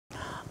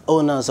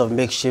Owners of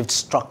makeshift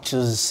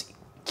structures,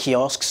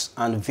 kiosks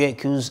and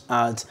vehicles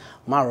at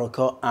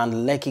Maroko and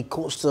Lekki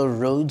coastal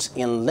roads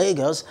in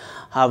Lagos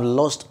have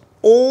lost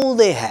all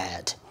they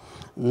had,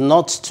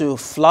 not to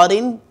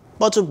flooding,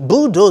 but to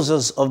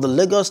bulldozers of the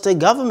Lagos State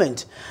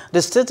government.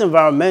 The State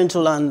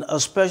Environmental and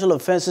Special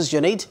Offences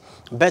Unit,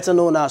 better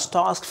known as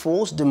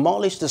Taskforce,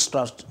 demolished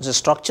the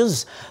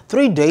structures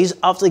 3 days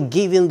after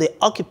giving the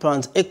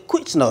occupants a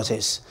quit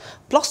notice.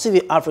 Plus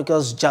TV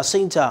Africa's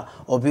Jacinta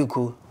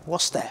Obuku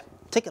was there.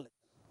 Take a look.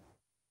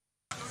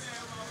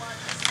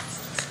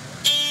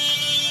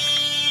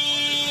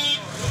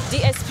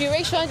 The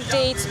expiration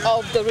date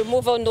of the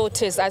removal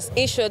notice as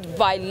issued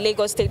by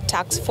Lagos State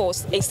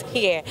Taskforce is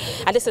here.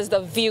 And this is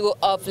the view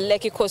of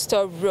Lekki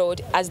Coastal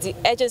Road as the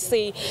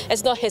agency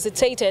is not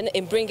hesitating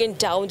in bringing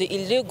down the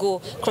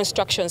illegal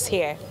constructions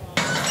here.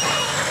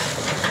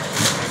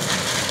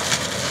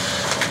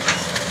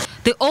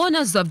 The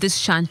owners of these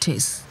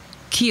shanties,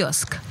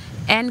 kiosks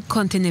and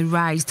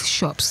containerized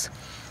shops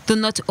do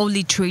not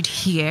only trade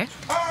here,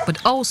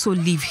 but also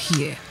live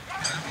here.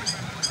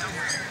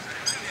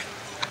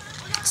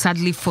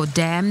 Sadly for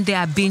them, they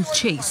are being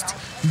chased,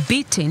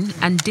 beaten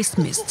and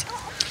dismissed.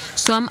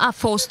 Some are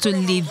forced to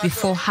leave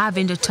before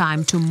having the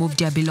time to move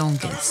their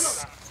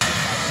belongings.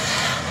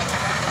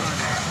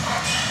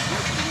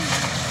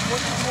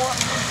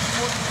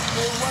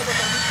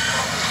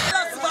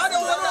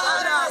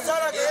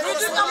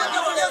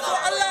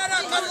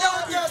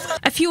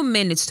 A few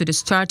minutes to the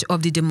start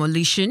of the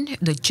demolition,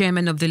 the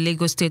chairman of the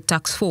Lagos State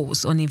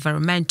Taskforce on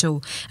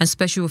Environmental and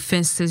Special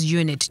Offences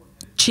Unit,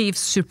 Chief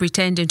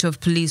Superintendent of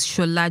Police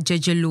Shola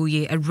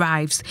Jejeloye,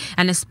 arrives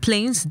and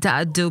explains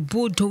that the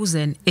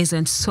bulldozing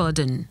isn't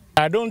sudden.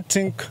 I don't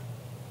think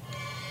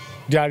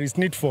there is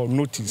need for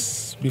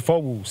notice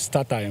before we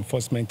start our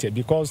enforcement here,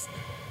 because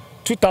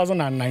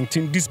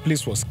 2019 this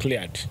place was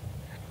cleared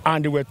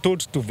and they were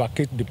told to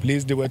vacate the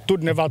place. They were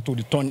told never to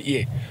return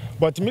here.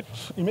 But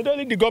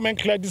immediately the government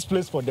cleared this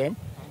place for them.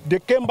 They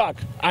came back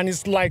and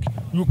it's like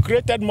you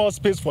created more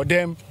space for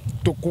them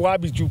to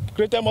cohabit. You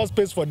created more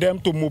space for them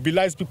to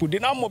mobilize people. They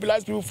now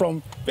mobilize people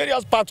from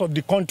various parts of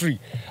the country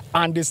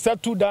and they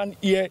settle down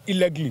here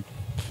illegally.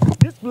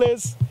 This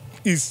place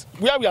is,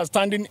 where we are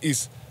standing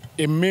is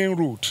a main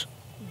road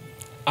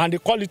and they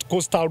call it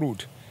coastal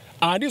road.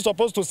 And it's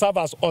supposed to serve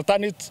as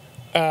alternate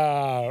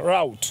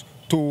route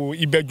to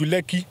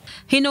Lekki.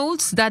 He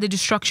notes that the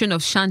destruction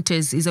of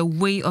shanties is a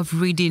way of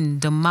ridding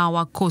the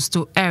Mawa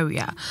coastal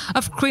area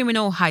of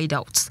criminal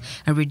hideouts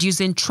and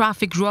reducing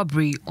traffic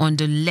robbery on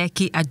the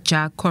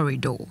Lekki-Ajah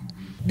corridor.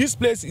 This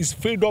place is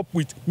filled up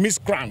with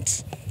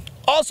miscreants.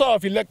 All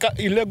sorts of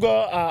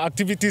illegal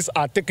activities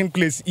are taking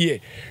place here.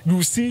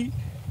 You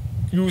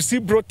see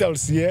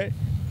brothels here,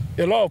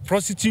 a lot of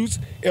prostitutes,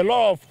 a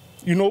lot of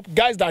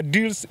guys that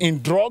deals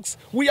in drugs.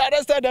 We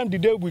arrested them the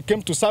day we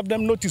came to serve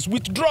them notice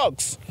with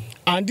drugs.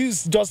 And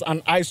this is just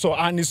an eyesore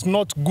and it's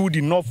not good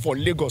enough for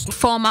Lagos.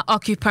 Former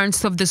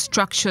occupants of the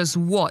structures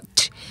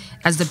watch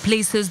as the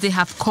places they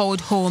have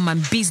called home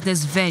and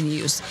business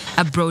venues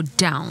are brought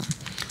down.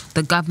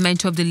 The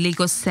government of the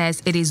Lagos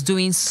says it is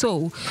doing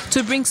so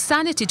to bring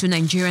sanity to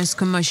Nigeria's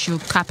commercial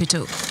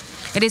capital.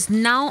 It is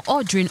now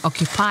ordering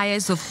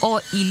occupiers of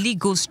all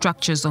illegal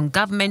structures on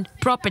government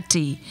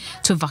property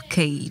to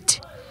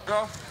vacate.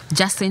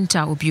 Jacinta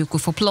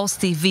Obuku for Plus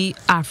TV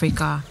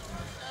Africa.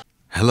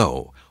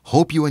 Hello,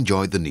 hope you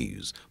enjoyed the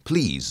news.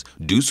 Please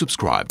do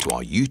subscribe to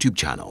our YouTube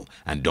channel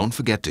and don't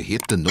forget to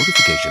hit the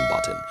notification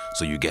button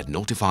so you get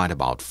notified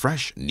about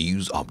fresh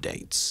news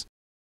updates.